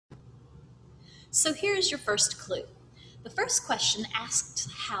So here's your first clue. The first question asked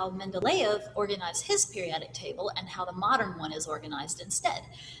how Mendeleev organized his periodic table and how the modern one is organized instead.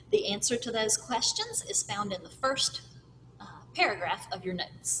 The answer to those questions is found in the first paragraph of your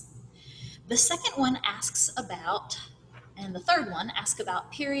notes. The second one asks about, and the third one asks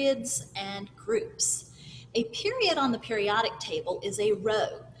about periods and groups. A period on the periodic table is a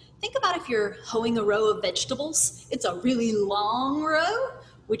row. Think about if you're hoeing a row of vegetables. It's a really long row.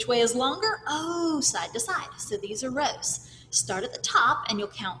 Which way is longer? Oh, side to side. So these are rows. Start at the top and you'll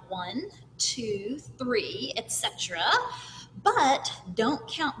count 1, 2, 3, etc. But don't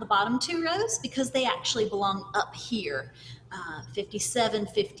count the bottom 2 rows because they actually belong up here. 57,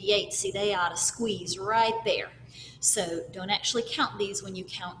 58, see they ought to squeeze right there. So don't actually count these when you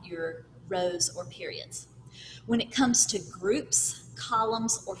count your rows or periods. When it comes to groups,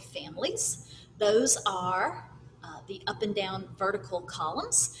 columns, or families, those are the up and down vertical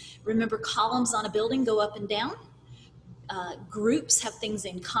columns. Remember, columns on a building go up and down. Groups have things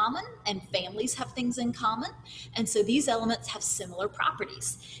in common and families have things in common. And so these elements have similar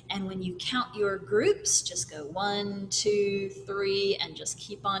properties. And when you count your groups, just go 1, 2, 3, and just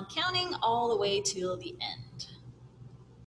keep on counting all the way to the end.